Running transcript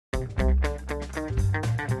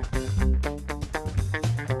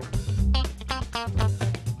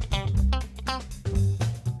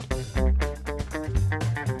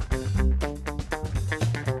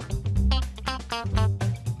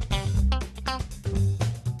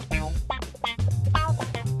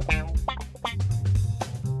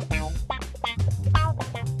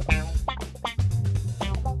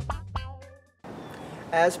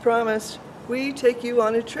As promised, we take you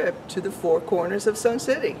on a trip to the four corners of Sun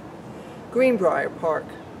City. Greenbriar Park,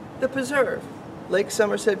 the Preserve, Lake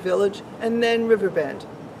Somerset Village, and then Riverbend.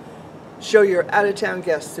 Show your out-of-town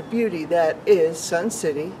guests the beauty that is Sun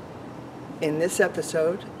City in this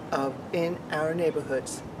episode of In Our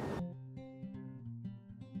Neighborhoods.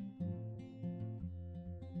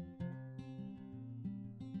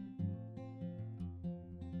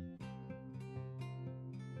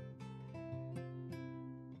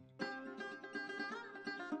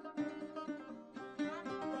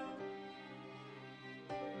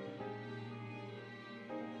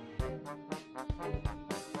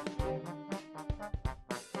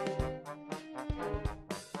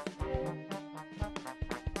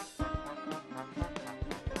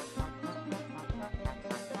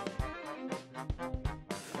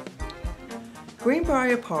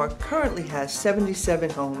 Greenbriar Park currently has 77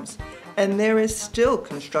 homes, and there is still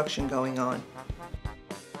construction going on.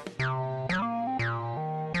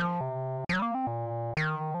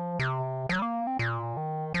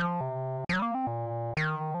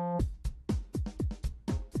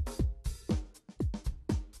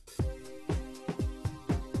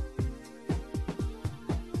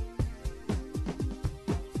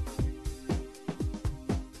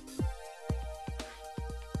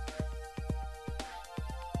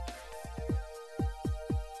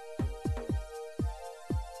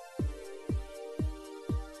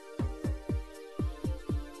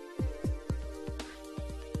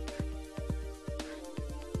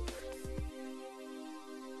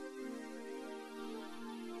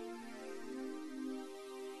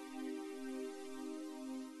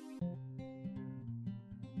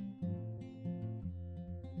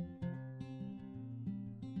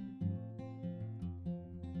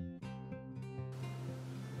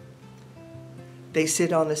 They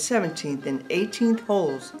sit on the 17th and 18th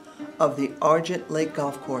holes of the Argent Lake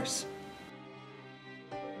Golf Course.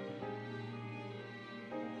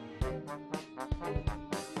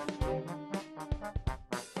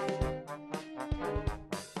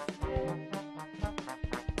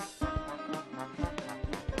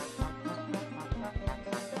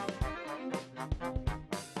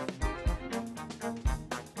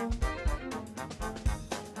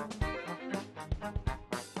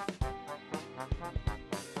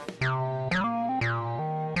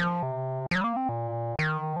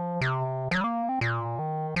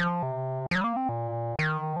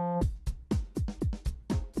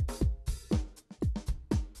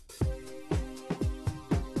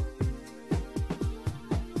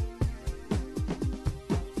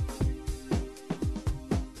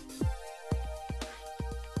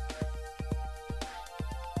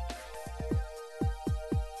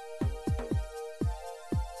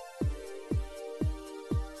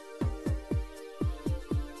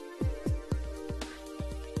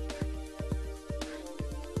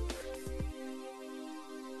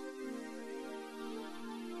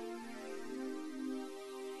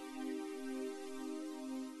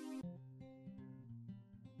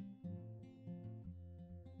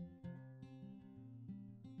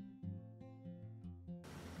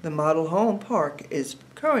 The model home park is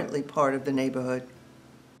currently part of the neighborhood.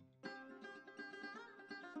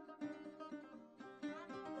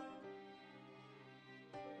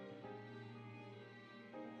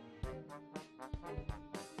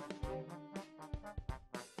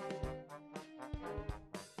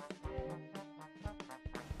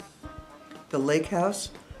 The lake house,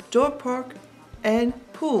 dog park, and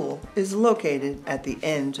pool is located at the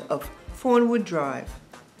end of Fawnwood Drive.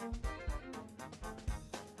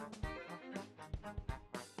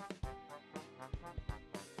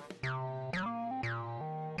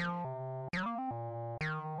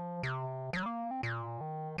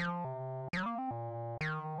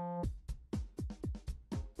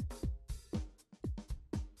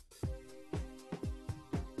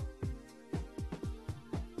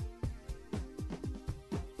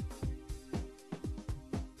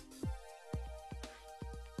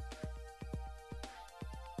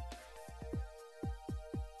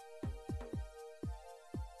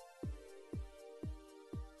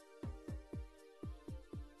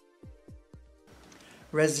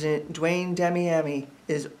 Resident Dwayne Damiami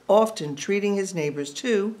is often treating his neighbors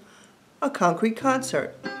to a concrete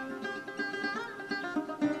concert.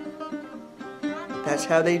 That's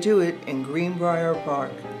how they do it in Greenbriar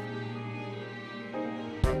Park.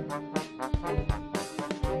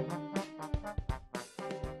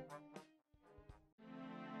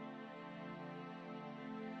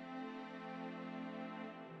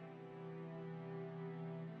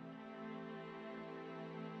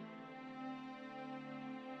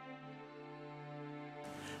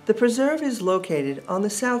 The preserve is located on the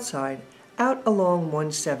south side, out along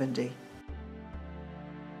 170.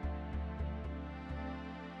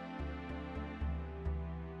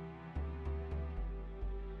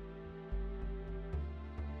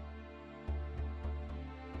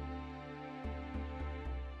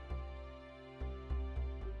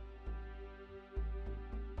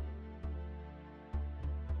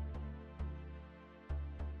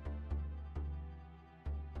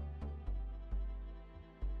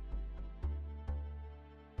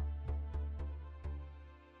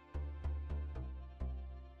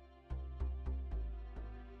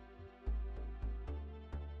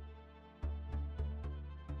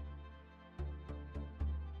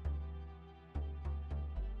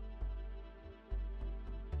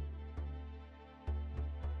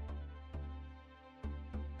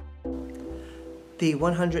 The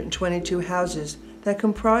 122 houses that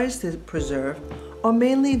comprise the preserve are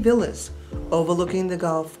mainly villas overlooking the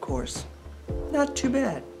golf course. Not too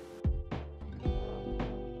bad.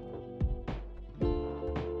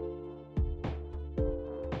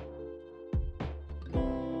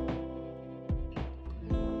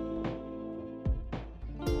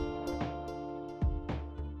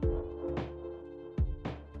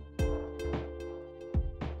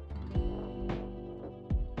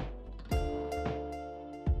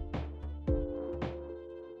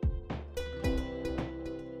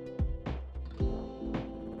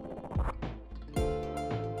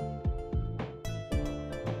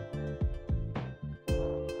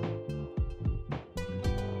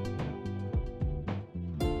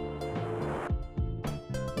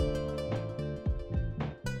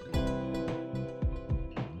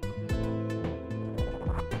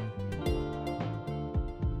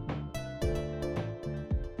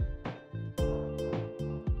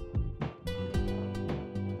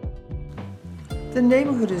 The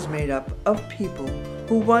neighborhood is made up of people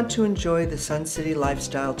who want to enjoy the Sun City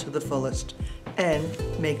lifestyle to the fullest and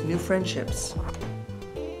make new friendships.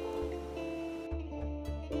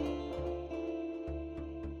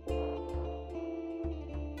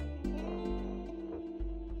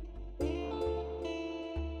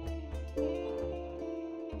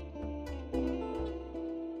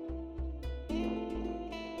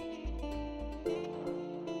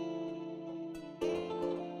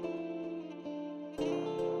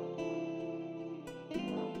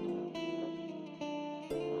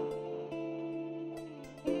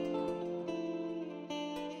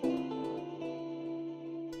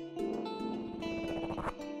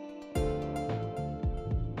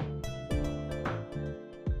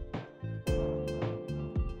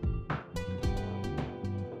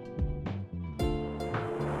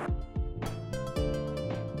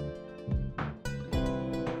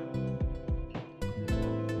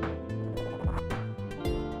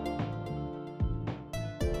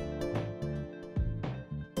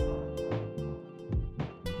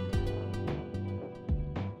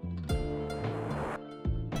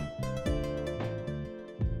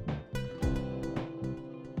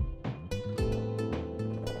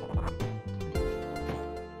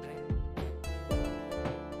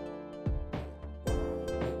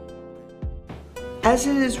 As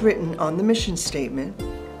it is written on the mission statement,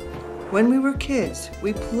 when we were kids,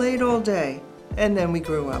 we played all day and then we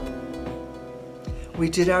grew up. We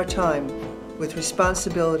did our time with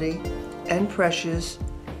responsibility and pressures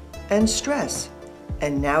and stress,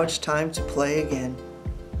 and now it's time to play again.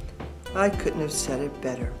 I couldn't have said it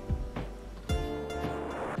better.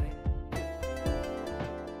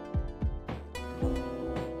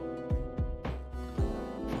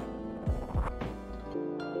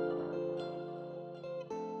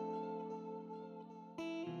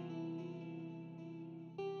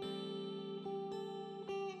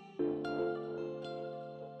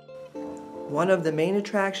 One of the main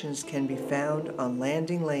attractions can be found on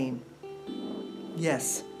Landing Lane.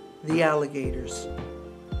 Yes, the alligators,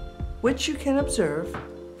 which you can observe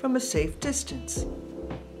from a safe distance.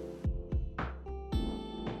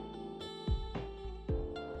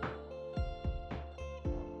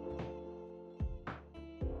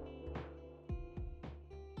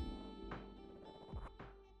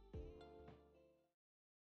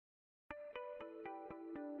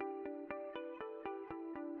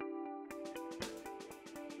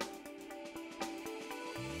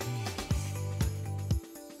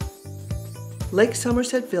 Lake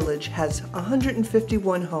Somerset Village has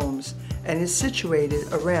 151 homes and is situated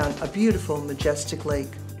around a beautiful, majestic lake.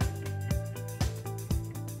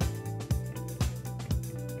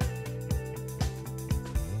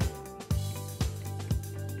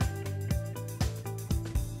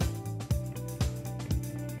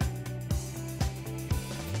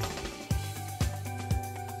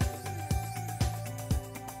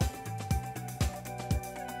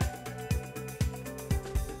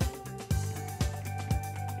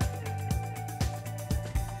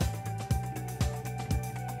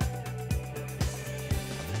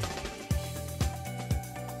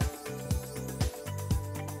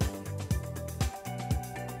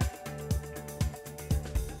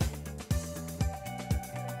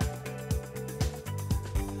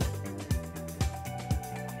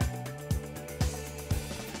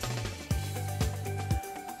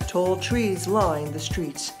 Tall trees line the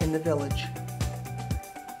streets in the village.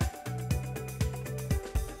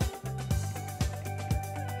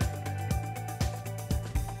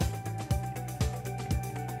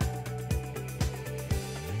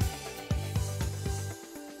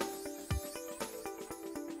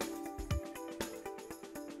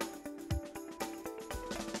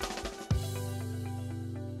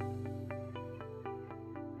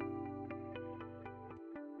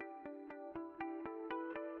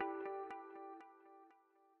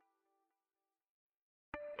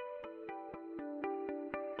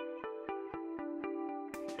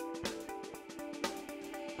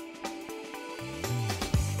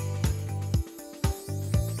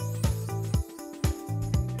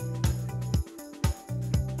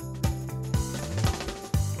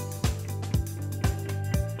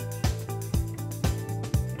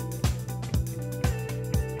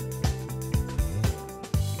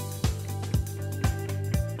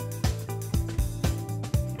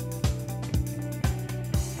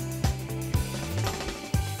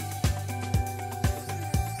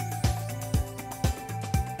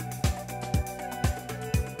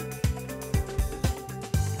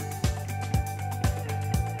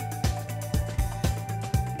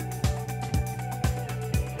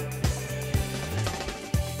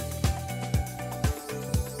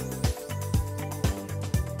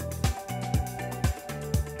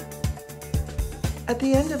 At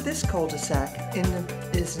the end of this cul-de-sac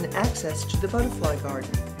is an access to the butterfly garden,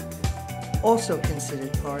 also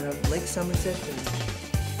considered part of Lake Somerset Village.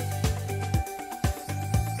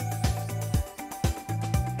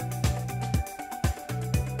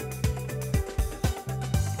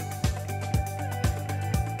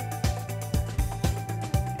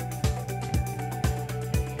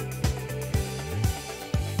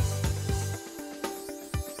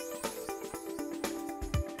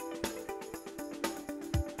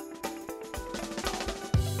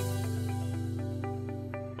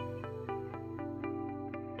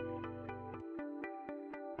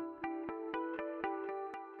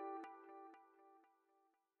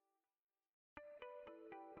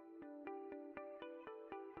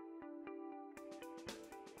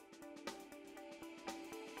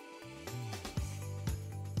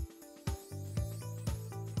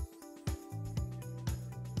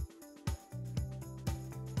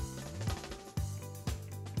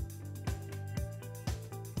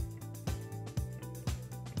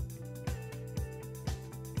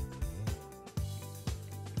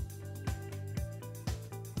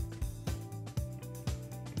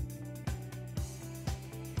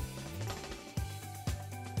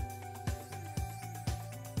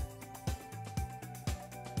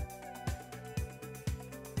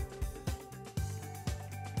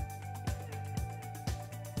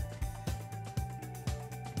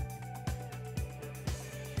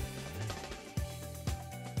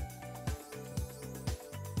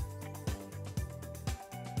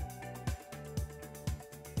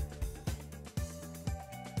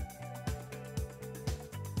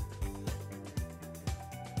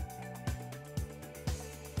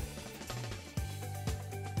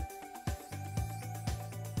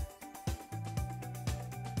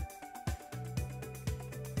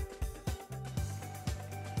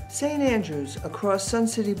 St. Andrews across Sun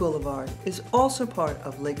City Boulevard is also part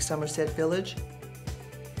of Lake Somerset Village.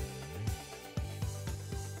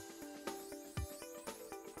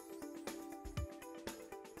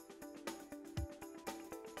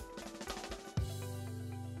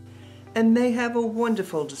 And they have a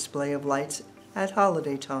wonderful display of lights at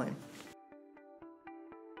holiday time.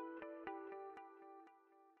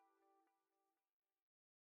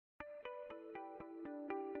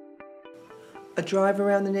 A drive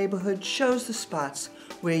around the neighborhood shows the spots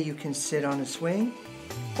where you can sit on a swing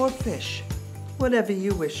or fish, whatever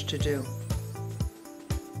you wish to do.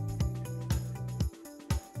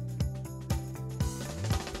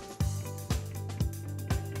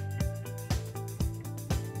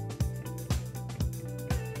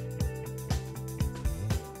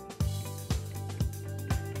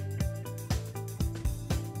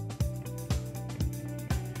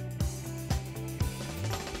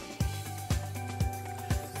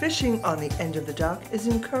 Fishing on the end of the dock is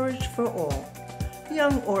encouraged for all,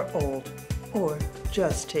 young or old, or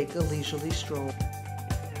just take a leisurely stroll.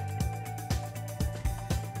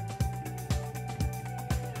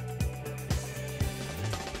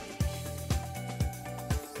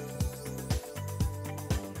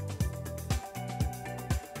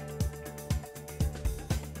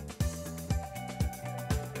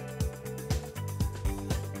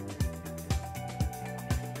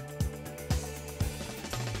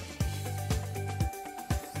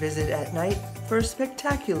 Visit at night for a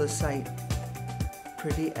spectacular sight,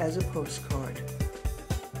 pretty as a postcard.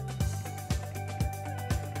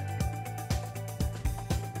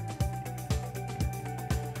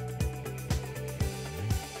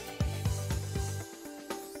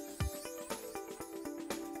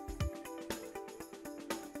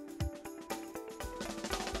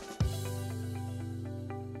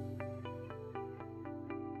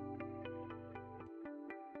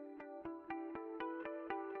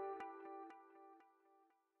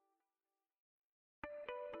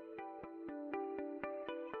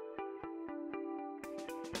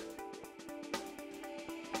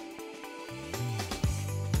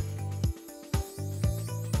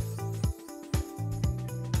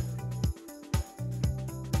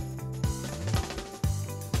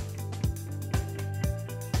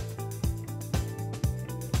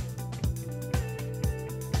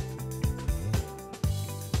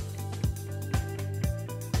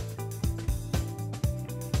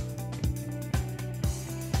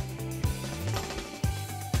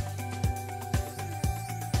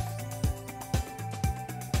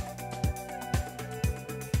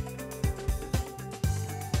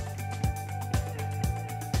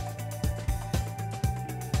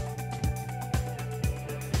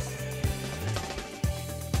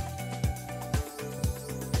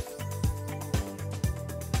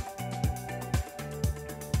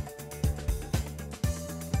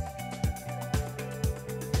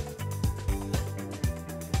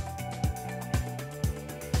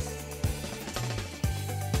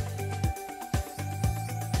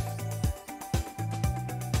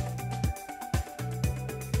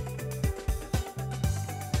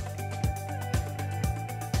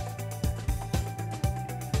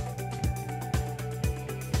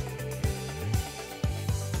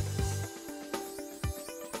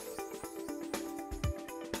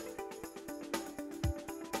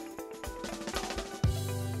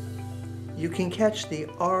 You can catch the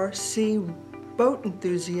RC Boat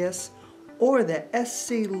Enthusiasts or the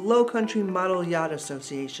SC Low Country Model Yacht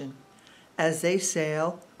Association as they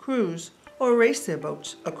sail, cruise, or race their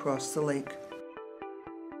boats across the lake.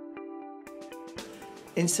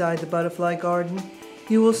 Inside the butterfly garden,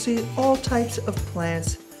 you will see all types of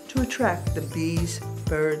plants to attract the bees,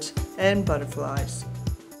 birds, and butterflies.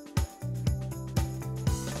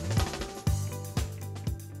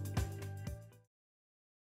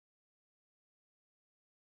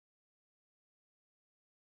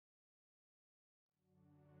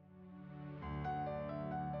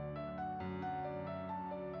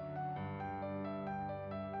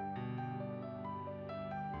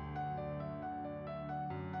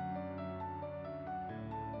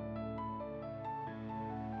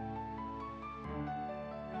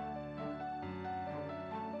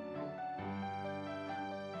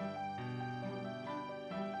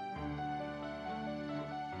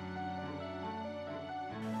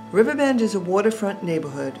 Riverbend is a waterfront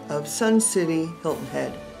neighborhood of Sun City, Hilton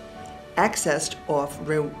Head, accessed off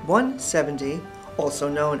Route 170, also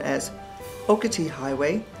known as Okatee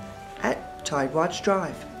Highway, at Tidewatch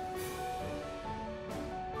Drive.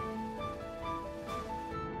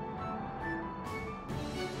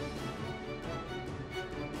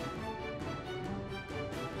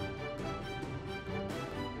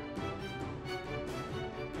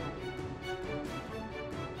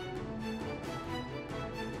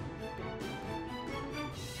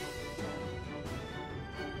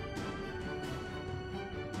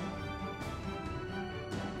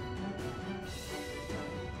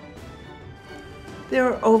 There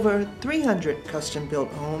are over 300 custom-built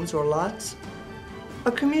homes or lots,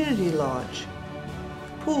 a community lodge,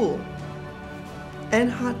 pool, and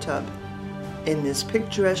hot tub in this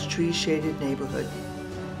picturesque tree-shaded neighborhood.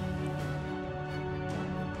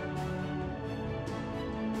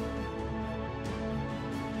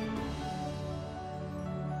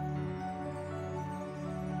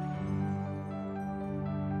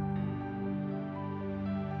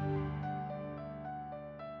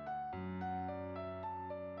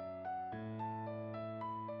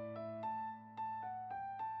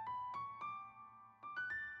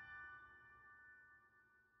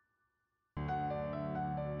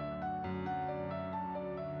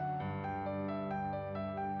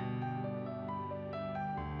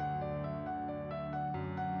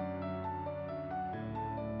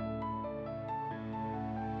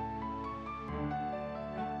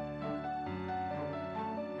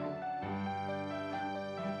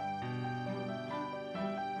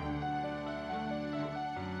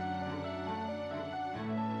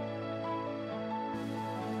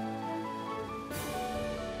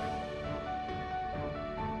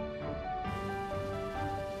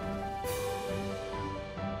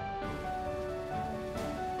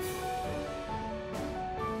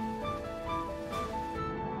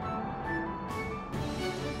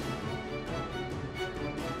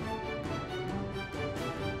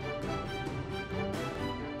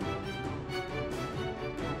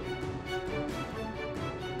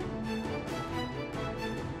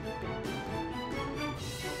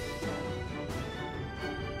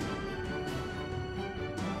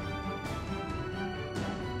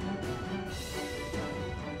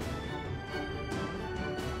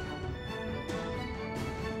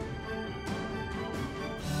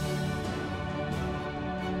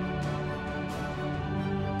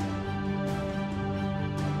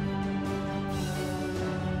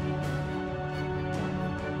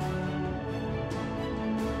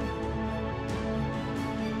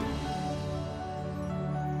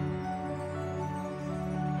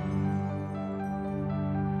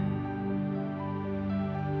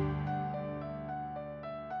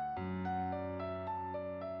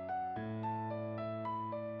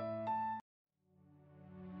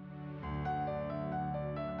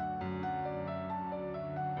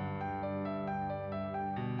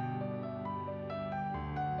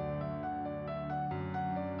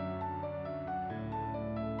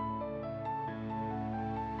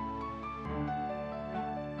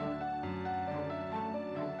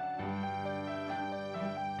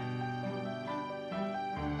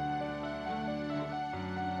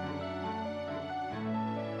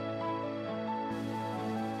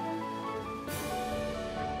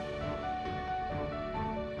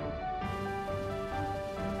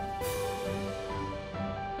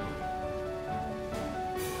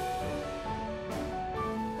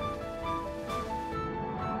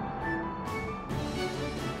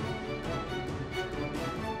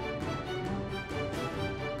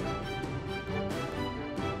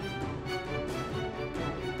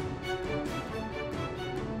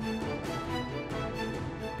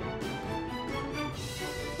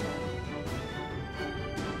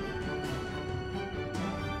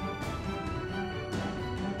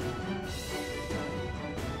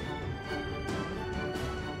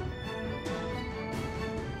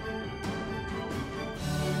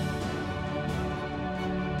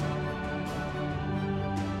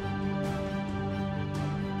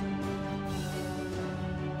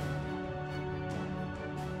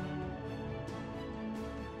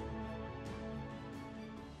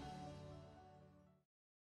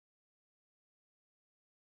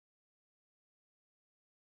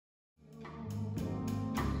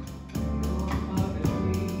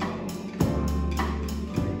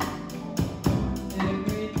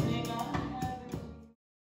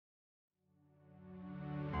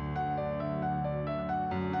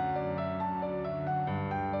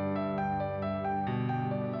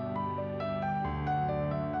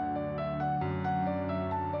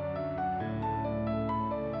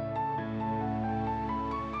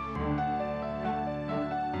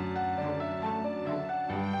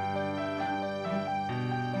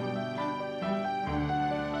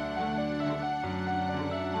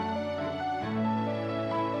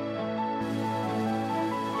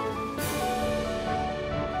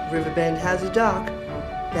 Riverbend has a dock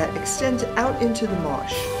that extends out into the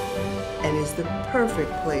marsh and is the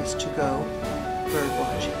perfect place to go bird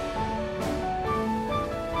watching,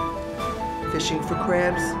 fishing for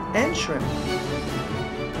crabs and shrimp,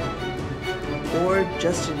 or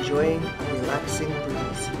just enjoying a relaxing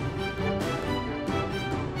breeze.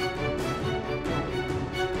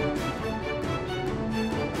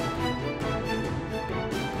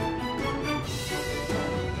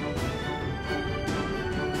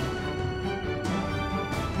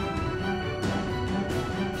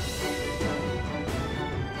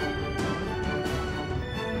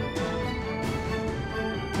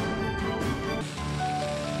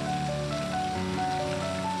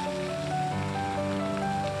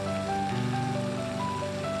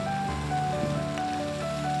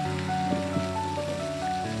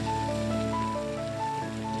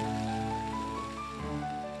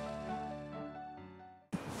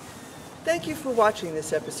 Thank you for watching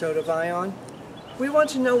this episode of Ion. We want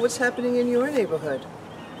to know what's happening in your neighborhood.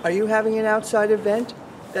 Are you having an outside event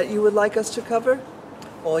that you would like us to cover?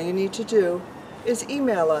 All you need to do is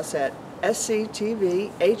email us at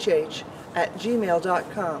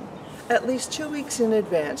sctvhh@gmail.com at least 2 weeks in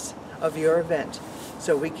advance of your event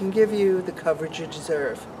so we can give you the coverage you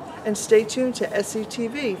deserve. And stay tuned to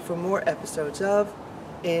SCTV for more episodes of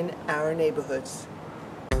In Our Neighborhoods.